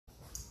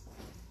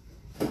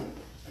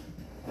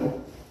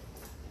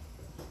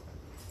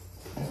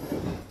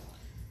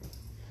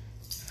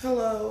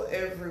Hello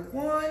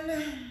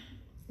everyone,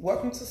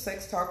 welcome to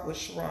Sex Talk with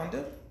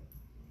Sharonda.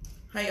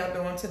 How y'all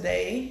doing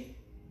today?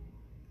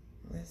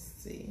 Let's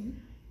see,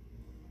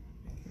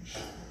 making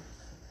sure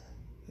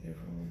that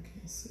everyone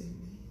can see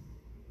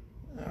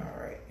me.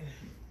 All right,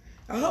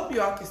 I hope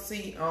y'all can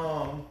see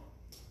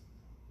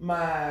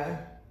my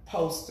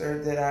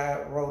poster that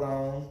I wrote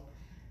on,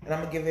 and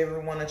I'm gonna give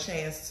everyone a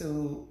chance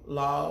to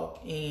log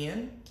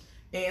in.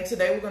 And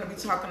today we're going to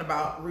be talking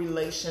about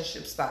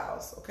relationship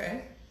styles,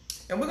 okay?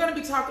 And we're going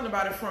to be talking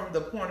about it from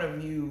the point of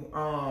view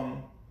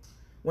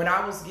when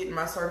I was getting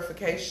my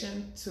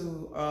certification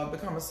to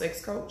become a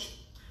sex coach.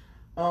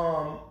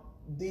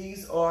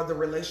 These are the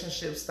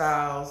relationship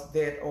styles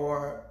that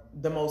are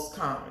the most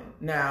common.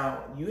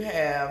 Now, you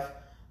have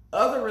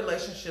other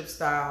relationship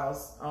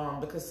styles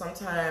because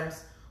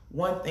sometimes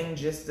one thing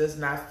just does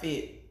not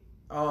fit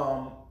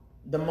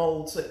the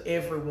mold to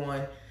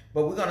everyone.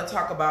 But we're going to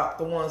talk about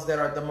the ones that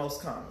are the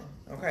most common,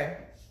 okay?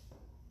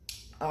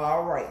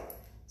 All right.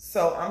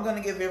 So I'm going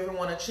to give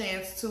everyone a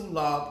chance to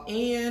log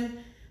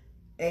in.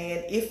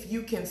 And if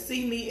you can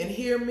see me and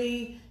hear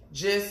me,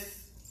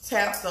 just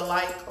tap the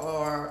like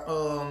or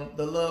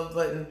the love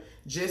button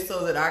just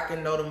so that I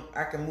can know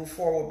I can move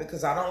forward,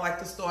 because I don't like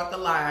to start the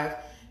live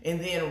and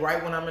then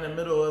right when I'm in the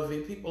middle of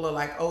it, people are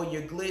like, oh,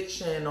 you're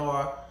glitching,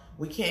 or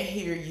we can't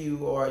hear you,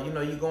 or, you know,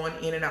 you're going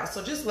in and out.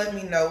 So just let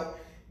me know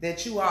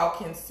that you all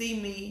can see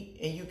me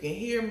and you can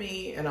hear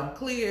me and I'm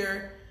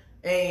clear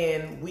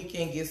and we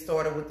can get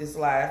started with this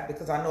live,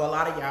 because I know a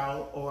lot of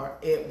y'all are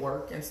at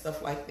work and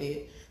stuff like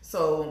that.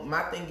 So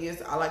my thing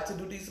is, I like to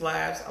do these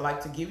lives. I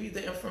like to give you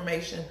the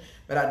information,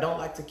 but I don't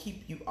like to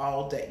keep you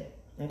all day,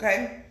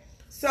 okay?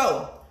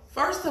 So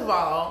first of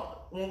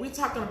all, when we're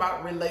talking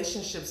about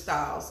relationship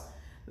styles,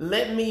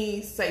 let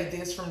me say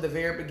this from the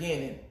very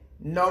beginning.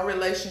 No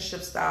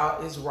relationship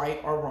style is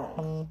right or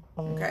wrong,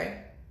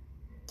 okay?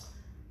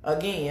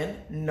 Again,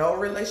 no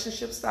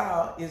relationship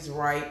style is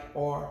right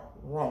or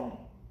wrong,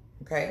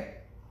 okay?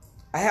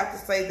 I have to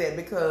say that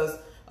because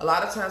a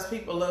lot of times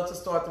people love to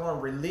start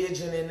throwing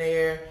religion in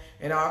there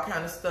and all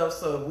kind of stuff.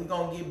 So if we're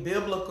going to get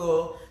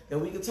biblical, then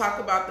we could talk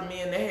about the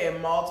men that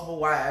had multiple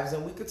wives,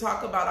 and we could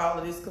talk about all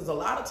of this, because a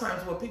lot of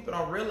times what people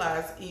don't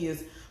realize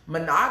is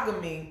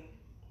monogamy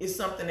is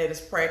something that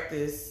is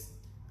practiced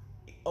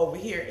over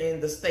here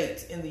in the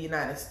States, in the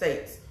United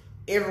States.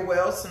 Everywhere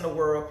else in the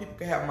world, people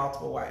can have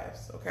multiple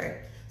wives,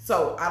 okay?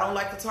 So I don't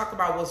like to talk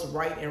about what's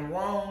right and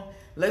wrong.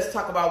 Let's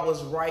talk about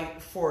what's right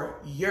for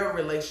your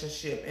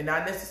relationship, and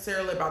not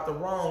necessarily about the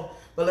wrong,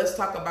 but let's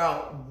talk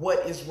about what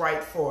is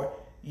right for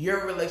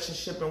your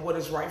relationship and what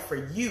is right for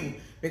you.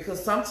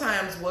 Because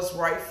sometimes what's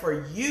right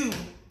for you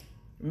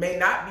may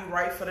not be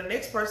right for the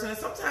next person, and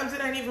sometimes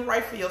it ain't even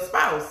right for your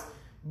spouse.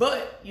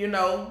 But, you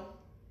know,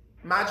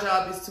 my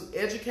job is to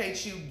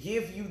educate you,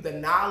 give you the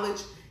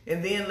knowledge,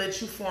 and then let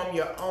you form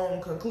your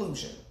own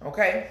conclusion,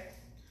 okay?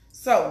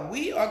 So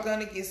we are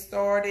going to get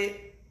started.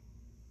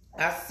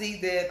 I see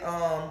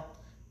that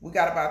we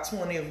got about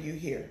 20 of you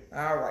here.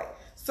 All right.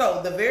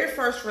 So the very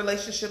first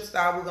relationship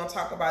style we're going to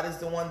talk about is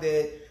the one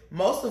that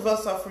most of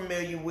us are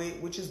familiar with,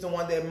 which is the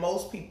one that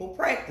most people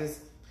practice,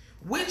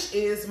 which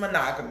is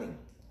monogamy.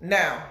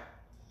 Now,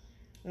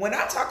 when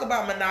I talk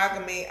about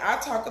monogamy, I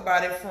talk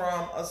about it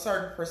from a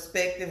certain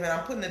perspective, and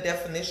I'm putting the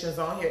definitions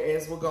on here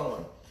as we're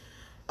going.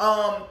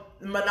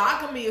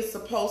 Monogamy is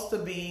supposed to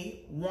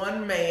be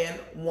one man,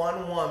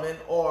 one woman,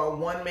 or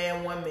one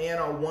man,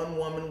 or one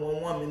woman,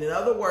 one woman. In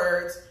other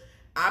words,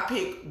 I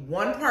pick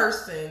one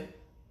person,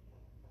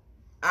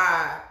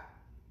 I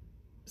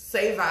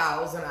say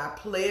vows, and I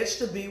pledge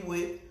to be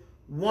with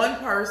one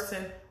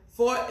person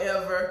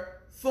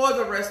forever for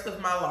the rest of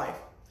my life.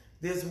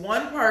 This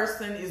one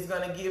person is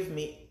going to give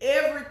me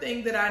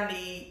everything that I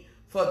need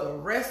for the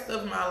rest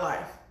of my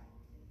life.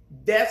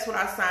 That's what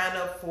I sign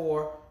up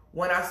for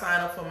when I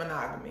sign up for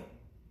monogamy.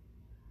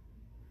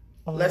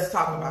 Let's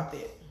talk about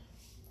that.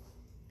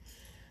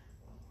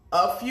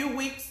 A few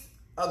weeks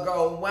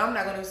ago, well, I'm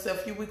not going to say a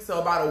few weeks ago,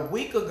 about a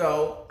week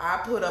ago,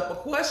 I put up a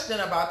question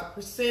about the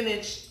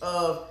percentage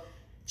of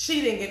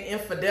cheating and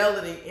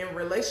infidelity in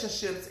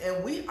relationships,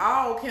 and we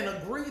all can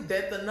agree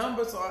that the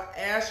numbers are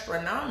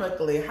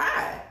astronomically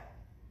high,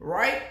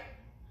 right?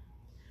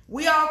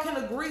 We all can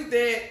agree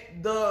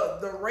that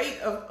the rate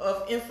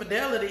of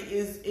infidelity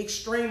is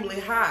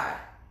extremely high,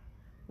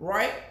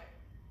 right?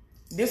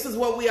 This is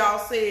what we all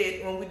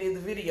said when we did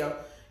the video.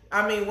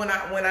 I mean, when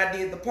I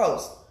did the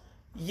post.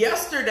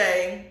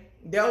 Yesterday,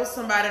 there was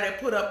somebody that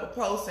put up a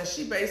post, and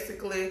she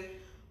basically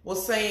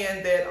was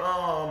saying that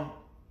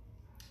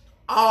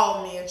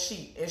all men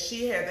cheat. And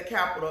she had the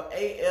capital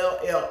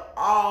ALL,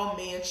 all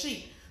men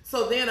cheat.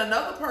 So then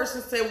another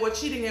person said, well,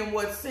 cheating in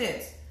what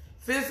sense?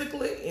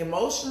 Physically,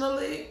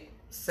 emotionally,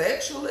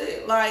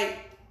 sexually? Like,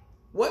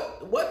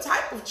 what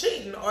type of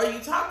cheating are you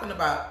talking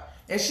about?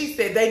 And she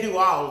said they do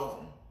all of them.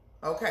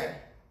 Okay.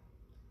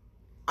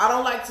 I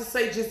don't like to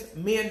say just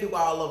men do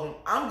all of them.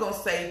 I'm going to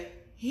say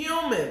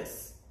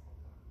humans.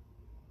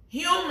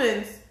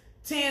 Humans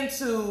tend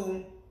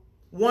to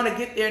want to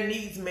get their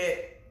needs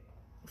met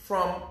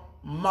from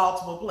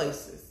multiple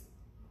places.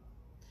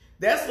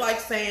 That's like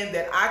saying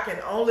that I can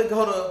only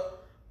go to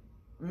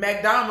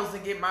McDonald's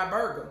and get my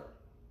burger.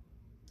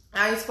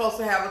 I ain't supposed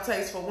to have a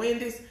taste for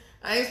Wendy's.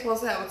 I ain't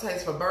supposed to have a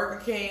taste for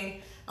Burger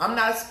King. I'm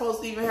not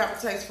supposed to even have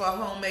a taste for a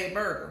homemade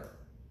burger.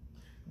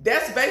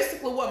 That's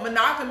basically what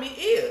monogamy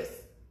is.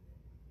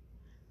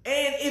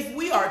 And if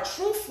we are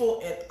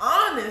truthful and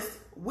honest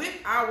with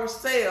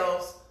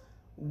ourselves,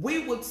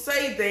 we would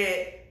say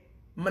that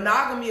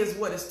monogamy is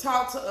what is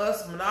taught to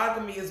us.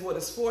 Monogamy is what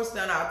is forced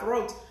down our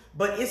throats.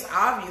 But it's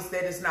obvious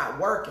that it's not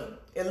working.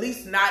 At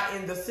least not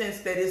in the sense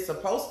that it's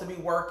supposed to be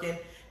working,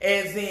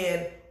 as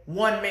in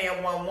one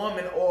man, one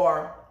woman,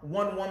 or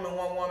one woman,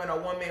 one woman, or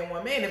one man,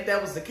 one man. If that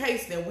was the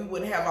case, then we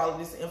wouldn't have all of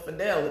this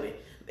infidelity.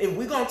 If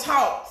we're going to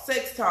talk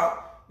sex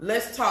talk,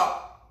 let's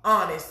talk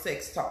honest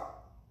sex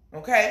talk.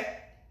 Okay?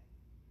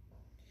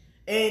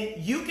 And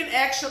you can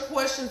ask your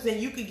questions and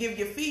you can give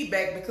your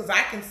feedback, because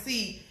I can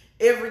see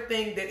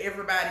everything that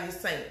everybody is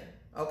saying.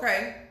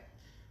 Okay?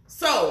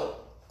 So,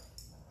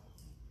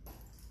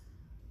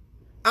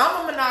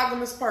 I'm a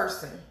monogamous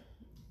person.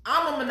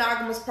 I'm a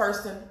monogamous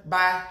person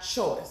by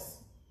choice.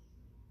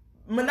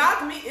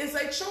 Monogamy is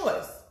a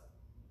choice.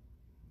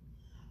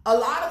 A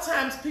lot of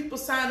times people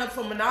sign up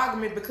for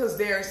monogamy because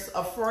they're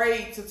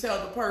afraid to tell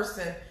the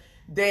person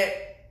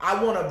that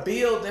I want to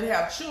build and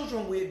have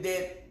children with,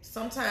 that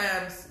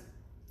sometimes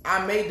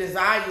I may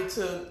desire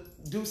to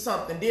do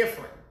something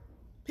different.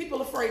 People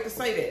are afraid to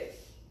say that.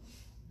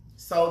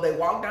 So they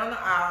walk down the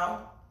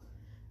aisle.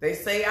 They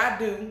say I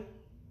do,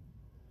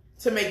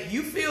 to make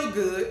you feel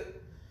good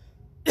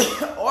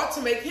or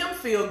to make him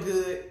feel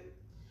good,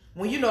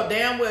 when you know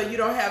damn well you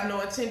don't have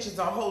no intentions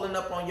on holding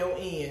up on your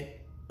end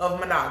of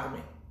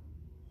monogamy.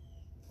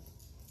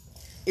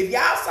 If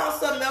y'all saw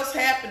something else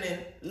happening,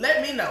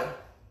 let me know.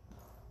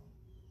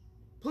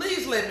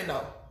 Please let me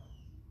know.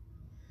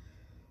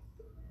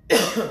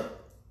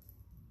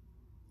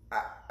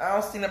 I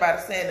don't see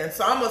nobody saying that,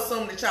 so I'm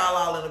assuming that y'all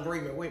all in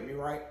agreement with me,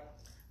 right?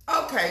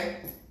 Okay,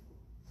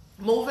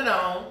 moving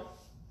on.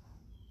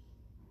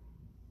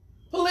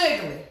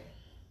 Polygamy.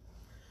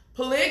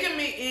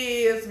 Polygamy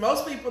is,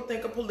 most people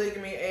think of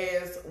polygamy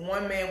as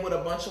one man with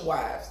a bunch of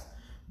wives.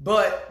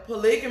 But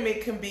polygamy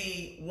can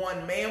be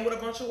one man with a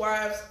bunch of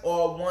wives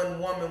or one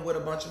woman with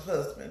a bunch of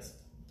husbands.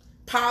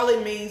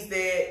 Poly means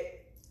that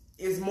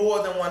it's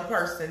more than one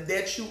person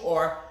that you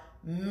are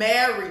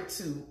married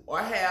to or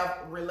have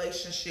a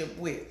relationship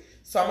with.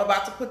 So I'm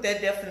about to put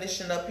that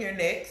definition up here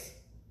next.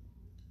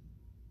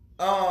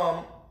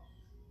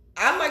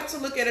 I like to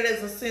look at it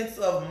as a sense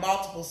of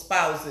multiple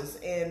spouses.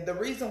 And the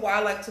reason why I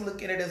like to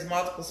look at it as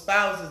multiple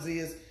spouses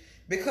is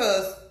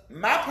because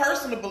my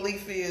personal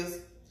belief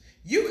is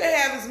you can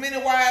have as many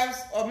wives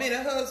or many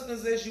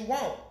husbands as you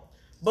want.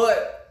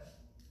 But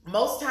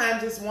most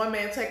times it's one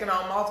man taking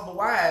on multiple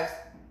wives.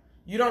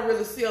 You don't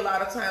really see a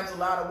lot of times a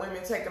lot of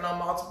women taking on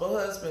multiple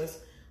husbands.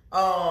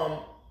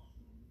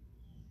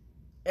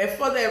 And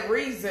for that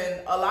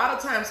reason, a lot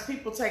of times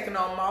people taking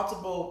on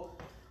multiple.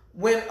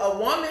 When a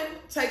woman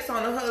takes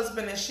on a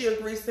husband and she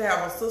agrees to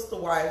have a sister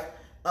wife,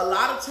 a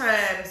lot of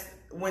times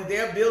when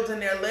they're building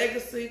their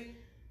legacy,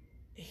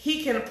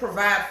 he can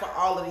provide for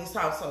all of these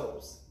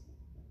households.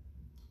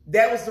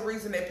 That was the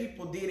reason that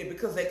people did it,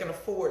 because they can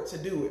afford to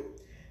do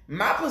it.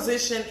 My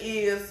position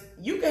is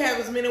you can have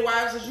as many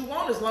wives as you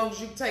want as long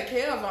as you can take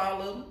care of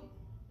all of them.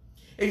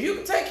 If you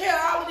can take care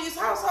of all of these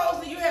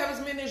households, then you have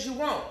as many as you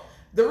want.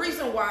 The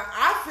reason why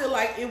I feel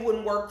like it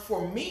wouldn't work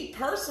for me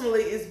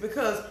personally is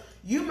because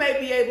you may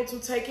be able to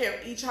take care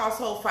of each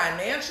household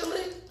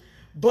financially,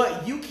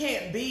 but you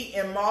can't be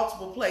in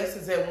multiple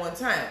places at one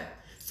time.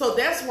 So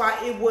that's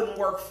why it wouldn't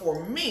work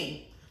for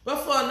me. But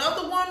for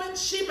another woman,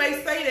 she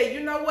may say that, you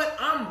know what,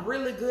 I'm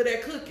really good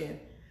at cooking.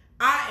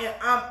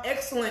 I'm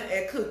excellent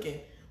at cooking.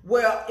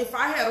 Well, if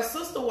I had a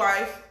sister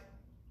wife,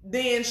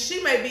 then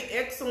she may be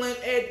excellent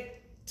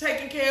at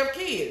taking care of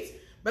kids,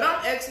 but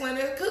I'm excellent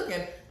at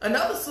cooking.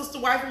 Another sister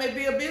wife may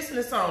be a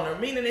business owner,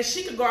 meaning that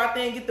she could go out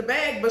there and get the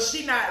bag, but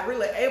she's not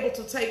really able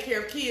to take care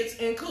of kids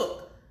and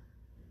cook.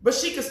 But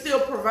she could still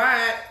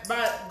provide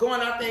by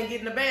going out there and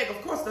getting the bag.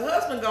 Of course, the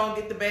husband gonna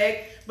get the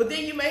bag, but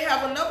then you may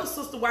have another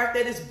sister wife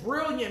that is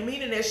brilliant,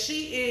 meaning that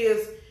she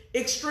is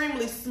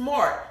extremely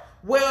smart.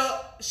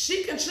 Well,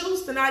 she can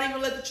choose to not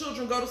even let the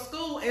children go to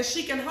school, and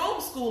she can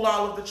homeschool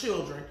all of the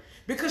children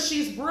because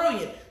she's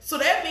brilliant. So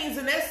that means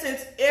in that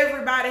sense,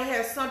 everybody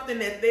has something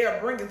that they are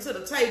bringing to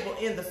the table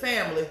in the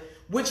family,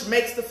 which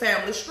makes the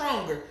family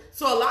stronger.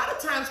 So a lot of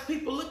times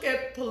people look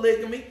at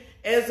polygamy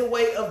as a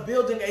way of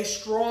building a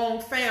strong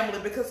family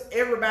because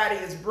everybody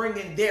is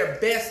bringing their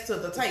best to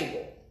the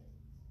table.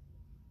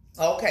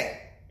 Okay.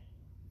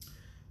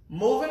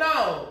 Moving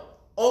on.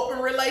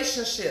 Open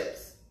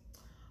relationships.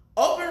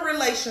 Open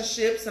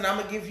relationships, and I'm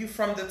going to give you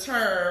from the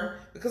term,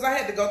 because I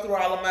had to go through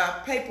all of my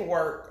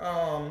paperwork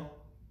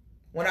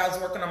when I was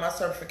working on my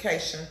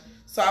certification.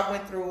 So I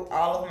went through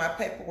all of my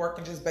paperwork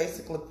and just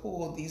basically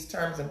pulled these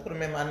terms and put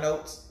them in my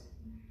notes.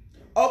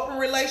 Open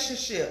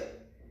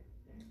relationship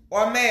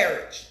or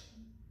marriage,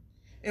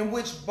 in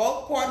which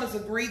both partners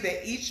agree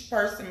that each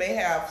person may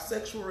have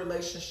sexual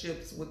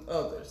relationships with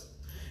others.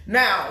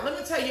 Now, let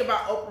me tell you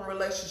about open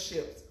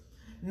relationships.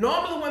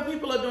 Normally when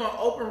people are doing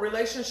open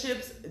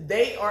relationships,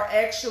 they are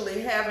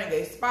actually having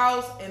a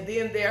spouse and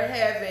then they're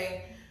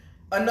having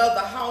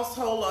another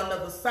household or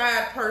another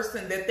side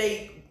person that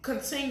they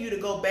continue to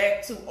go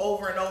back to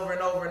over and over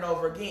and over and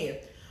over again.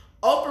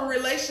 Open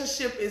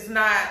relationship is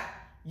not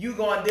you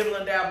going dibble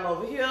and dabble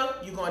over here,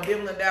 you going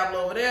dibble and dabble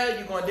over there,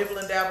 you going dibble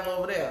and dabble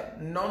over there.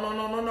 No, no,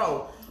 no, no,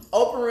 no.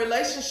 Open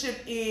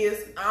relationship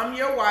is I'm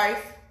your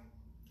wife,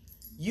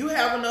 you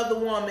have another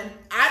woman,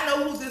 I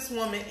know who this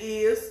woman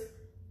is,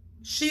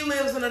 she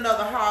lives in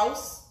another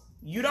house,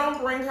 you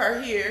don't bring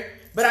her here,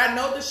 but I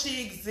know that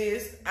she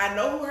exists, I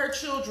know who her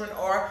children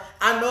are,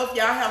 I know if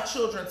y'all have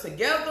children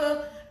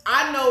together,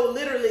 I know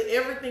literally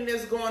everything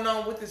that's going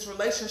on with this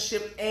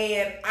relationship,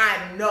 and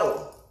I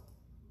know.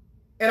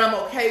 And I'm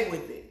okay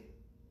with it.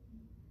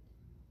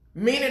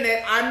 Meaning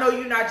that I know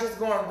you're not just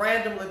going to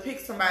randomly pick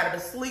somebody to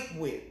sleep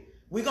with.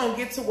 We're going to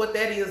get to what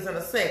that is in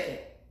a second.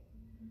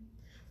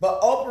 But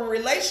open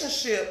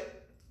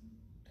relationship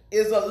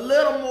is a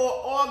little more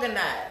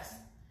organized.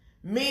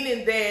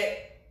 Meaning that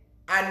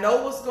I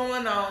know what's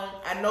going on.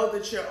 I know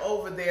that you're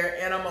over there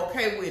and I'm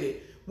okay with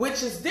it.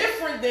 Which is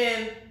different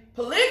than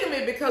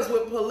polygamy, because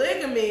with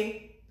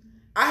polygamy,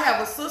 I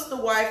have a sister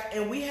wife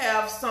and we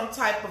have some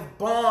type of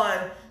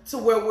bond to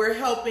where we're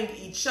helping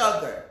each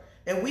other.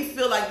 And we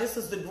feel like this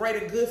is the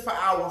greater good for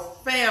our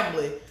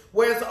family.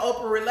 Whereas an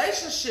open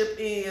relationship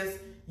is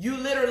you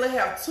literally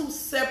have two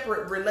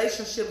separate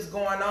relationships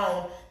going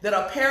on that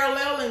are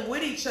paralleling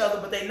with each other,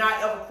 but they're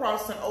not ever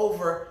crossing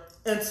over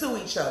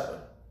into each other.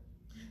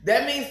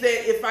 That means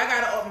that if I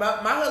got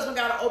my husband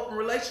got an open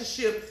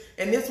relationship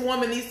and this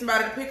woman needs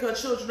somebody to pick her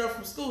children up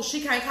from school,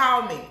 she can't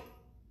call me.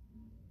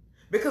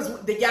 Because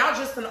y'all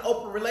just in an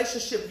open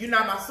relationship, you're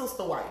not my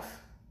sister wife.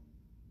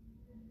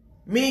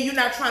 Me and you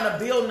not trying to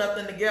build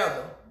nothing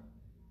together.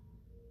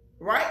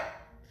 Right?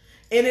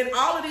 And in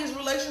all of these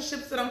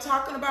relationships that I'm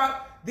talking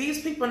about,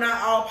 these people are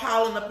not all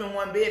piling up in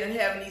one bed and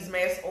having these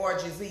mass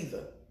orgies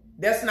either.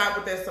 That's not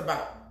what that's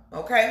about.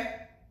 Okay?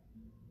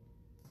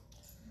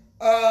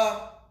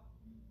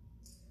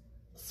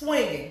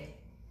 Swinging.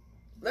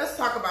 Let's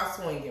talk about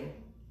swinging.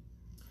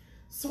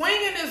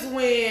 Swinging is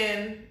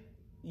when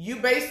you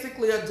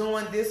basically are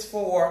doing this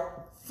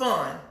for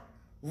fun,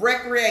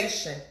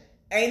 recreation.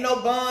 Ain't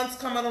no bonds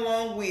coming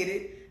along with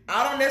it.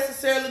 I don't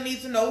necessarily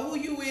need to know who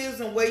you is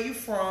and where you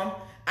from.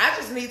 I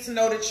just need to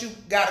know that you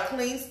got a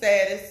clean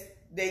status,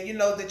 that you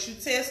know that you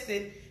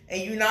tested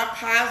and you're not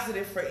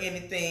positive for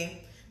anything.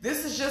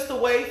 This is just a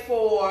way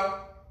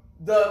for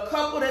the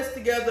couple that's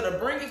together to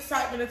bring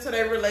excitement into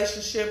their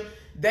relationship.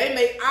 They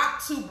may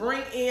opt to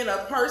bring in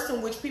a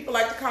person, which people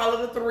like to call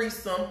it a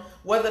threesome.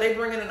 Whether they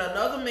bring in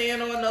another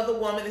man or another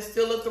woman, it's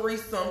still a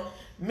threesome.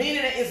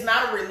 Meaning that it's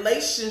not a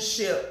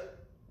relationship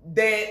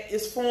that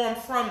is formed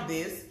from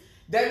this.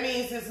 That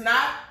means it's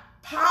not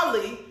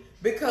poly,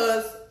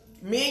 because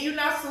me and you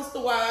not sister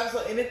wives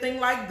or anything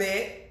like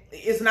that.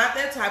 It's not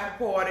that type of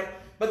party.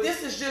 But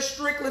this is just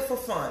strictly for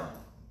fun.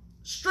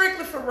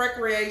 Strictly for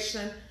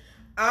recreation.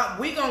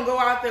 We're going to go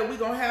out there. We're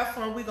going to have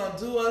fun. We're going to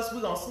do us.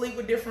 We're going to sleep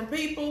with different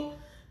people.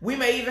 We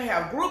may even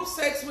have group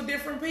sex with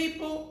different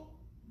people.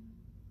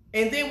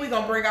 And then we're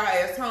going to bring our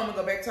ass home and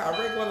go back to our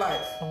regular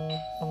life.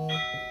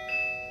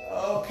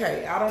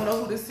 Okay, I don't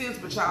know who this is,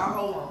 but y'all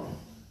hold on.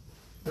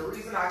 The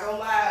reason I go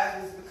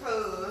live is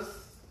because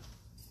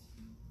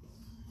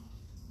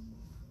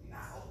we're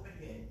not open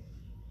yet.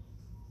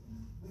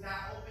 We're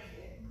not open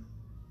yet.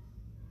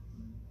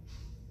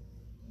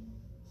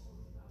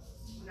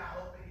 We're not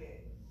open yet.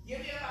 Give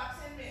me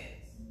about 10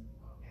 minutes.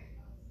 Okay.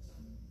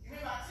 Give me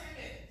about 10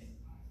 minutes.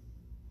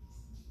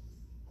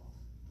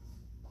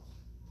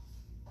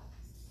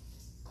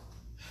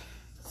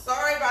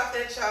 Sorry about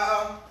that,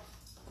 y'all.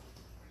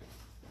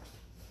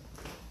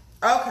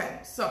 Okay,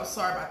 so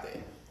sorry about that.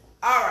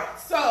 All right,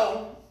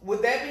 so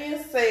with that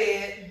being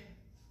said,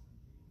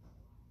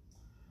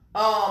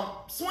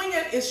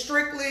 swinging is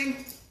strictly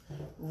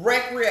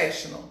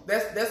recreational.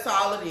 That's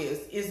all it is.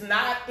 It's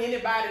not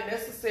anybody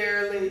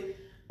necessarily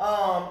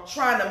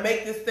trying to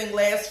make this thing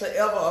last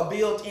forever or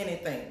build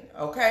anything.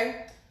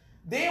 Okay.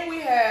 Then we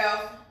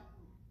have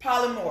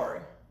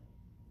polyamory.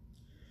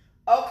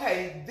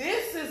 Okay,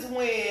 this is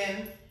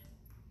when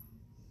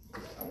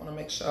I want to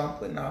make sure I'm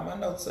putting all my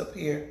notes up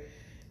here.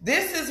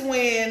 This is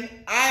when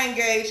I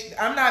engage,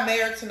 I'm not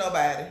married to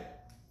nobody,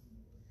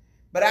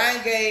 but I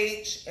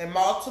engage in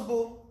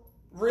multiple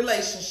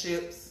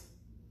relationships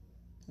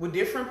with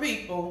different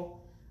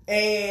people,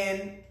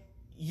 and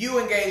you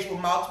engage with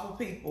multiple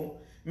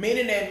people,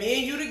 meaning that me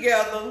and you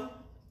together,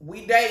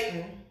 we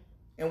dating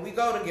and we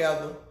go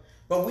together,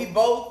 but we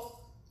both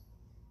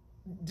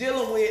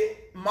dealing with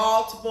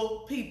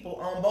multiple people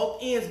on both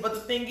ends. But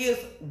the thing is,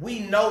 we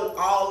know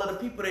all of the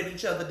people that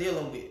each other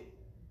dealing with.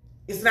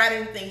 It's not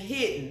anything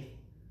hidden.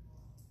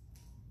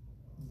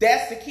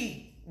 That's the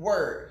key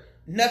word.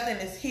 Nothing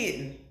is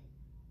hidden.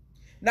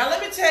 Now,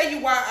 let me tell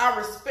you why I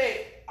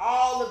respect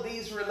all of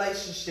these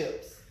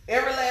relationships.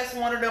 Every last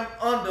one of them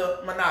under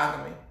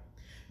monogamy.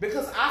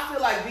 Because I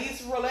feel like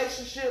these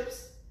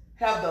relationships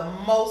have the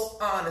most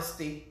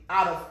honesty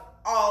out of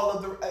all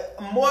of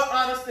the, more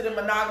honesty than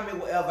monogamy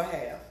will ever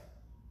have.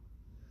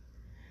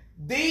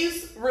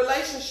 These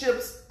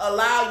relationships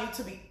allow you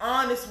to be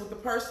honest with the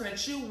person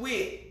that you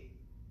with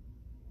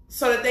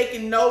so that they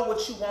can know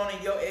what you want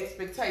and your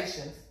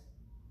expectations.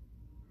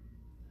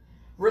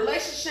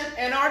 Relationship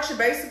anarchy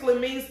basically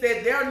means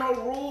that there are no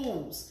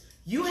rules.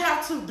 You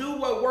have to do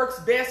what works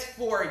best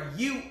for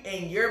you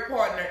and your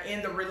partner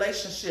in the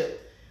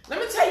relationship. Let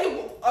me tell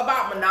you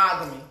about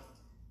monogamy.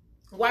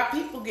 Why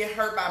people get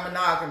hurt by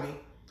monogamy.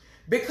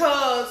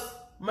 Because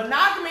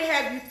monogamy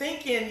have you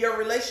thinking your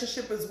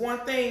relationship is one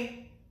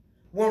thing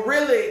when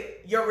really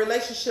your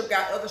relationship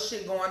got other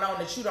shit going on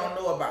that you don't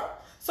know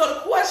about. So the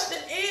question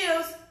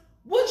is,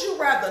 would you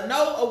rather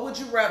know or would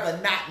you rather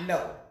not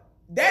know?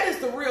 That is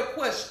the real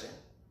question.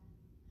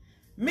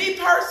 Me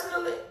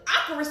personally,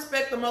 I can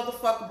respect the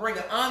motherfucker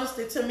bringing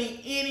honesty to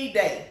me any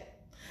day.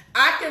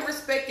 I can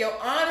respect your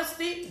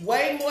honesty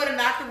way more than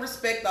I can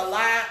respect a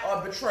lie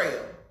or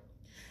betrayal.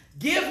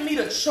 Give me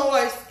the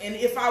choice and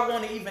if I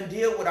want to even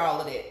deal with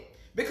all of that.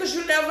 Because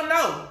you never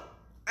know.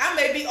 I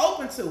may be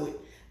open to it.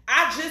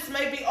 I just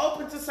may be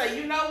open to say,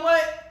 you know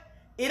what?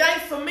 It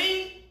ain't for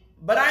me,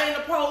 but I ain't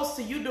opposed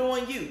to you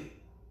doing you.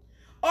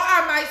 Or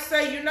I might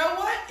say, you know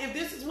what? If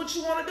this is what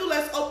you want to do,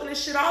 let's open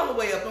this shit all the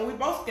way up and we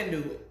both can do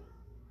it.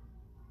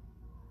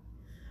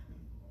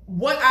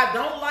 What I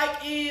don't like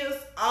is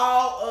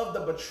all of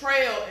the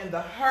betrayal and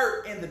the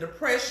hurt and the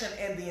depression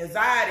and the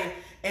anxiety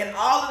and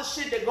all of the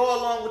shit that go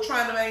along with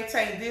trying to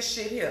maintain this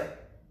shit here.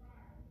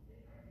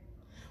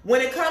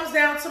 When it comes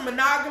down to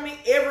monogamy,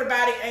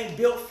 everybody ain't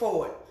built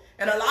for it.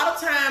 And a lot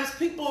of times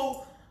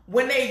people,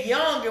 when they're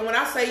young, and when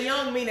I say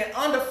young, meaning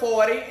under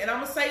 40, and I'm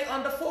going to say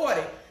under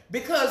 40,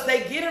 because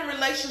they get in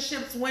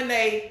relationships when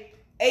they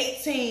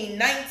 18,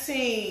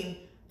 19,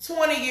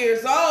 20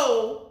 years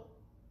old,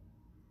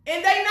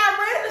 and they not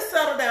ready to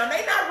settle down.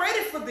 They not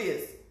ready for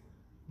this.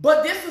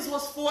 But this is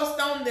what's forced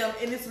on them,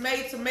 and it's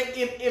made to make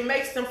it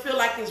makes them feel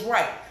like it's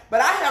right.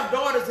 But I have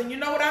daughters, and you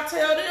know what I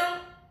tell them?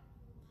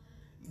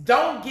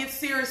 Don't get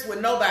serious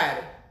with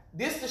nobody.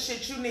 This is the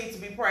shit you need to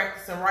be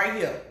practicing right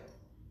here.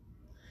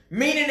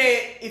 Meaning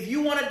that if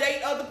you want to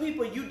date other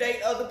people, you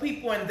date other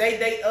people, and they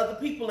date other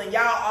people, and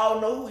y'all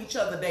all know who each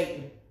other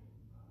dating.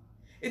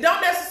 It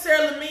don't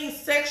necessarily mean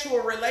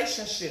sexual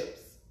relationships.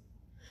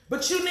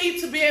 But you need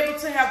to be able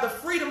to have the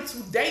freedom to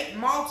date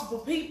multiple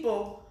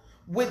people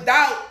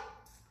without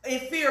in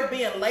fear of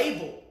being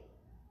labeled.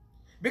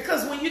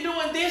 Because when you're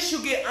doing this,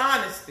 you get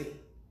honesty.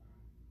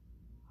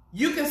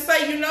 You can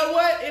say, you know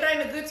what? It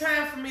ain't a good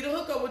time for me to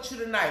hook up with you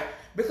tonight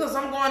because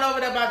I'm going over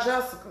there by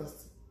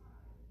Jessica's.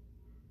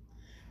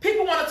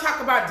 People want to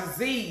talk about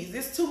disease.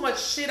 There's too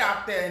much shit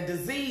out there and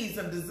disease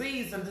and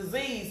disease and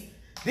disease.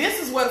 This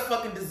is where the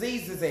fucking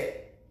disease is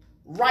at.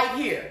 Right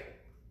here.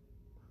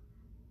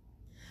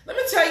 Let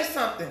me tell you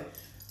something.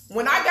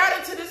 When I got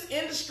into this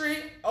industry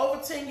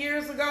over 10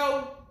 years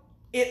ago,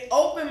 it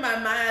opened my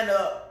mind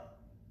up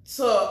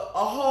to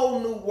a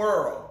whole new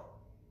world.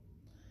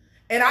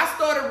 And I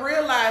started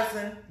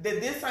realizing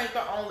that this ain't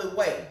the only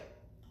way.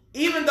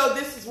 Even though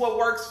this is what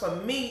works for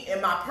me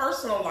in my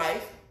personal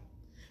life,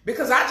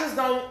 because I just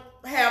don't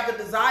have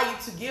the desire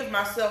to give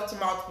myself to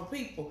multiple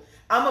people.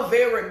 I'm a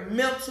very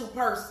mental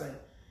person.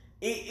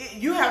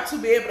 You have to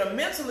be able to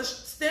mentally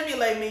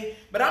stimulate me,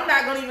 but I'm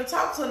not going to even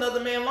talk to another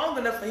man long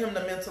enough for him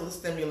to mentally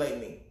stimulate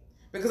me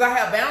because I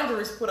have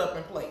boundaries put up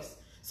in place.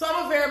 So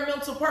I'm a very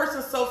mental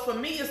person. So for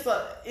me, it's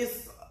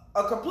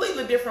a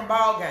completely different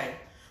ball game.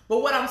 But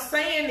what I'm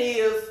saying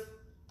is,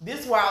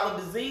 this where all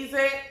the disease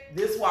at,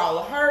 this where all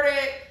the hurt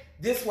at,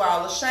 this where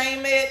all the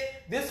shame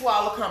at, this where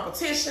all the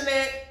competition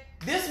at,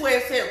 this where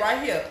it's at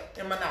right here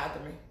in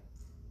monogamy.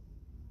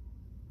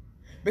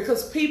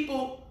 Because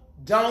people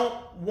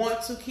don't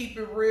want to keep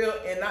it real,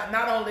 and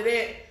not only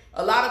that,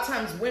 a lot of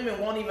times women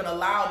won't even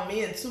allow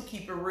men to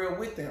keep it real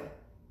with them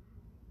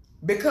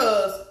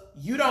because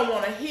you don't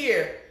want to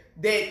hear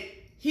that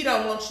he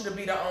don't want you to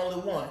be the only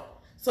one.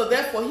 So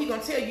therefore, he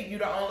gonna tell you you're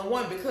the only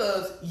one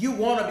because you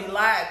want to be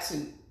lied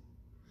to.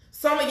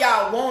 Some of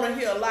y'all want to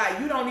hear a lie.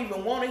 You don't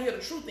even want to hear the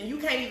truth, and you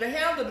can't even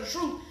handle the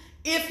truth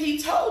if he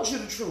told you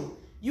the truth.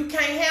 You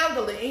can't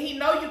handle it, and he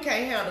know you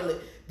can't handle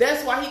it.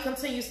 That's why he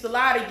continues to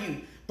lie to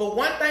you. But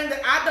one thing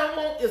that I don't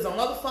want is a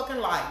motherfucking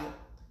liar.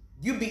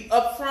 You be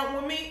upfront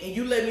with me and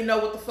you let me know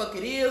what the fuck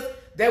it is.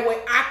 That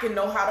way I can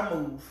know how to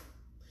move.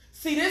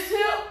 See this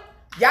here?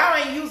 Y'all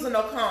ain't using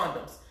no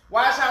condoms.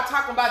 Why is y'all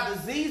talking about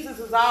diseases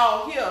is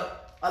all here?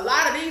 A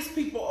lot of these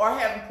people are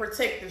having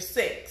protective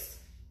sex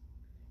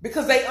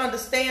because they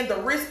understand the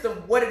risk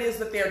of what it is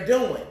that they're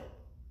doing.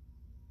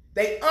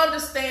 They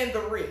understand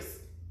the risk.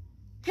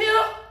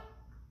 Here,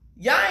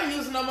 y'all ain't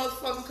using no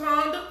motherfucking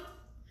condom.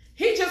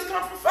 He just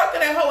come from fucking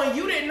that hoe and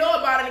you didn't know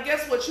about it, and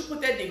guess what? You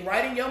put that dick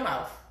right in your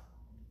mouth.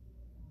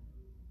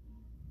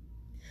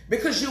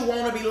 Because you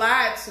want to be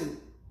lied to.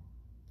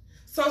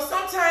 So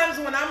sometimes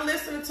when I'm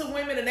listening to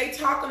women and they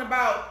talking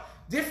about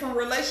different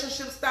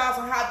relationship styles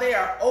and how they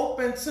are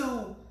open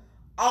to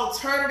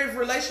alternative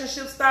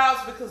relationship styles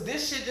because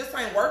this shit just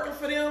ain't working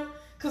for them,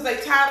 because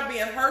they tired of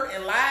being hurt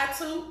and lied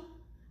to,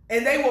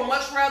 and they would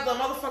much rather a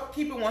motherfucker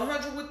keep it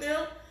 100 with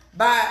them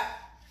by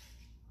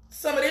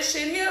some of this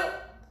shit here.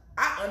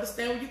 I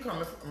understand where you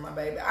coming from, my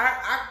baby.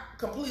 I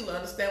completely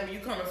understand where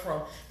you coming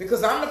from,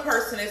 because I'm the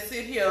person that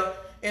sit here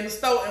in the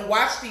store and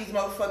watch these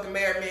motherfucking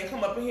married men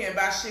come up in here and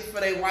buy shit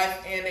for their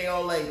wife and their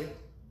old lady.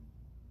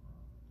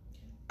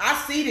 I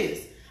see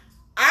this.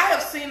 I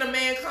have seen a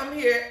man come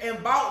here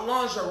and bought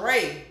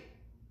lingerie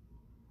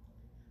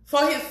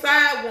for his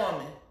side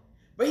woman,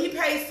 but he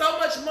paid so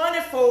much money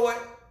for it,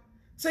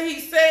 so he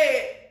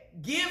said,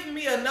 give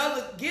me a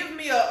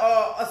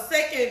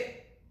second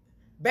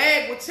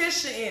bag with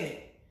tissue in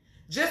it,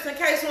 just in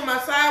case when my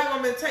side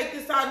woman take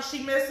this out and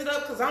she mess it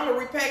up, because I'm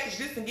going to repackage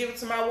this and give it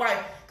to my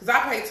wife, because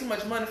I paid too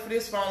much money for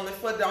this for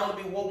it to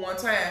only be wore one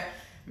time.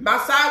 My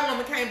side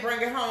woman can't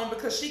bring it home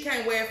because she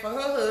can't wear it for her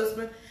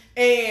husband,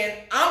 and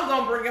I'm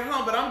going to bring it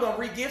home, but I'm going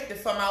to re-gift it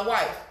for my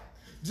wife.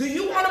 Do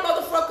you want a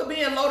motherfucker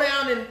being low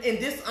down and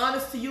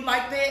dishonest to you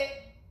like that?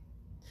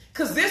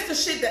 Because this the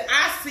shit that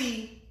I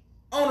see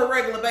on a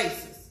regular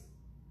basis.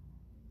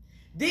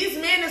 These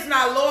men is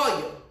not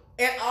loyal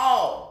at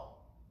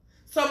all.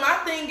 So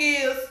my thing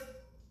is,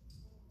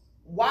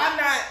 why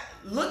not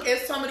look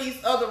at some of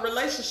these other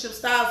relationship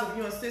styles if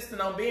you're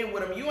insisting on being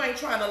with them? You ain't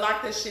trying to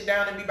lock that shit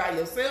down and be by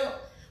yourself,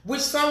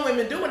 which some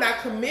women do, and I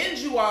commend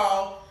you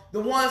all, the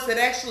ones that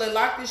actually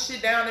lock this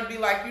shit down and be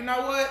like, you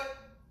know what?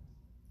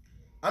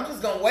 I'm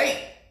just going to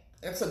wait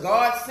until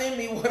God send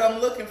me what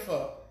I'm looking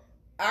for.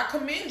 I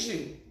commend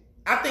you.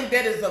 I think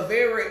that is a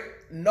very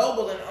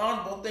noble and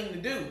honorable thing to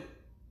do.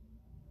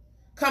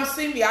 Come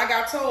see me. I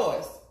got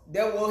toys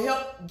that will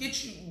help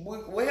get you,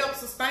 will help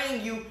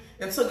sustain you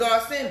until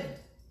God sends me.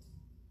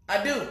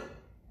 I do.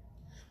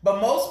 But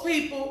most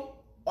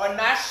people are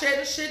not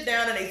shutting shit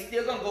down, and they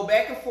still going to go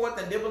back and forth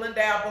and dibble and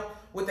dabble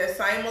with that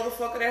same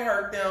motherfucker that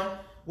hurt them,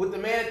 with the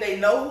man that they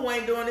know who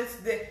ain't doing this,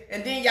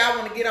 and then y'all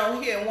want to get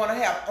on here and want to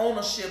have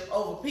ownership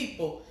over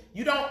people.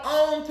 You don't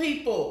own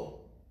people.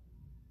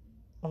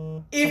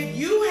 If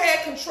you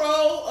had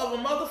control of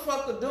a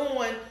motherfucker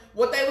doing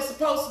what they were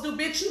supposed to do,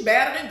 bitch, you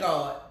better than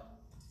God.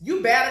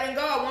 You better than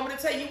God. Want me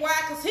to tell you why?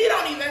 Because he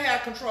don't even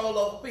have control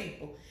over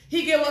people.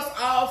 He give us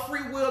all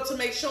free will to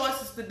make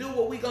choices to do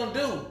what we gonna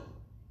do.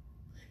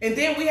 And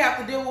then we have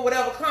to deal with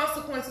whatever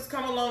consequences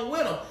come along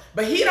with them.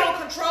 But he don't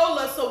control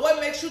us, so what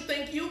makes you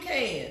think you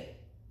can?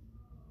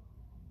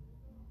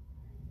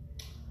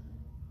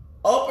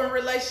 Open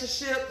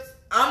relationships,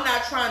 I'm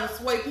not trying to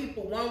sway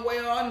people one way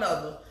or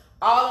another.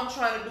 All I'm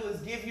trying to do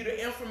is give you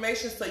the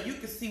information so you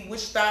can see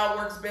which style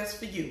works best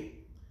for you.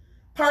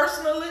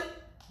 Personally,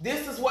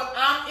 this is what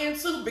I'm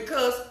into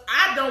because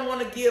I don't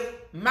want to give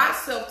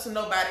myself to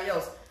nobody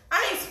else.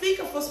 I ain't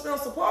speaking for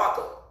Spencer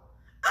Parker.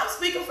 I'm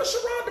speaking for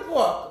Sharonda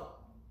Parker.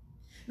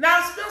 Now,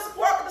 if Spencer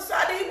Parker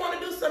decided he want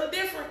to do something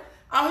different,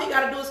 all he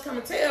got to do is come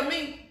and tell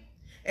me.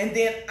 And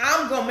then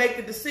I'm going to make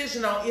the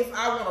decision on if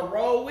I want to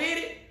roll with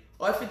it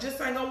or if it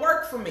just ain't going to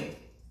work for me.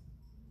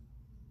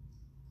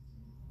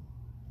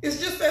 It's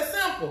just that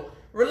simple.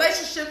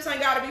 Relationships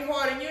ain't got to be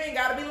hard, and you ain't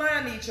got to be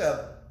lying to each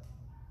other.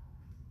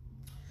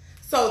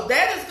 So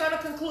that is going to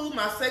conclude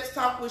my sex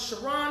talk with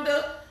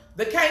Sharonda.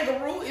 The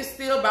kangaroo is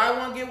still buy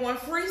one, get one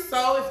free.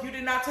 So if you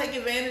did not take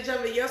advantage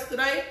of it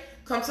yesterday,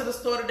 come to the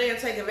store today and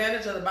take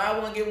advantage of the buy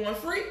one, get one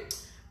free.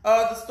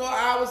 The store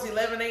hours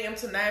 11 a.m.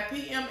 to 9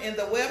 p.m. and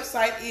the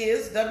website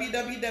is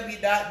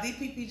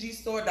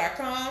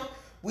www.dppgstore.com.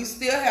 We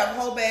still have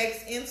whole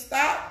bags in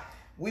stock.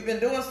 We've been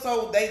doing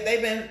so,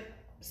 they've been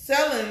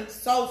selling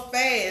so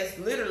fast,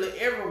 literally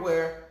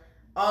everywhere.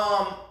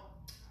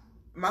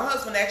 My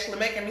husband actually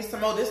making me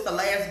some more. This is the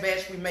last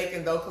batch we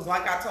making though, because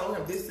like I told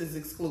him, this is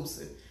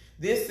exclusive.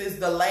 This is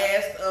the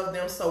last of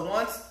them. So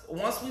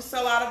once we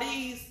sell out of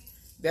these,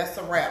 that's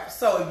a wrap.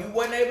 So if you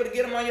wasn't able to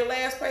get them on your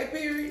last pay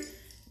period,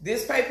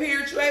 this pay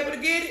period you're able to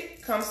get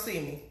it, come see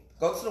me.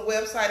 Go to the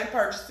website and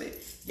purchase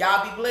it.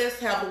 Y'all be blessed.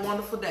 Have a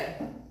wonderful day.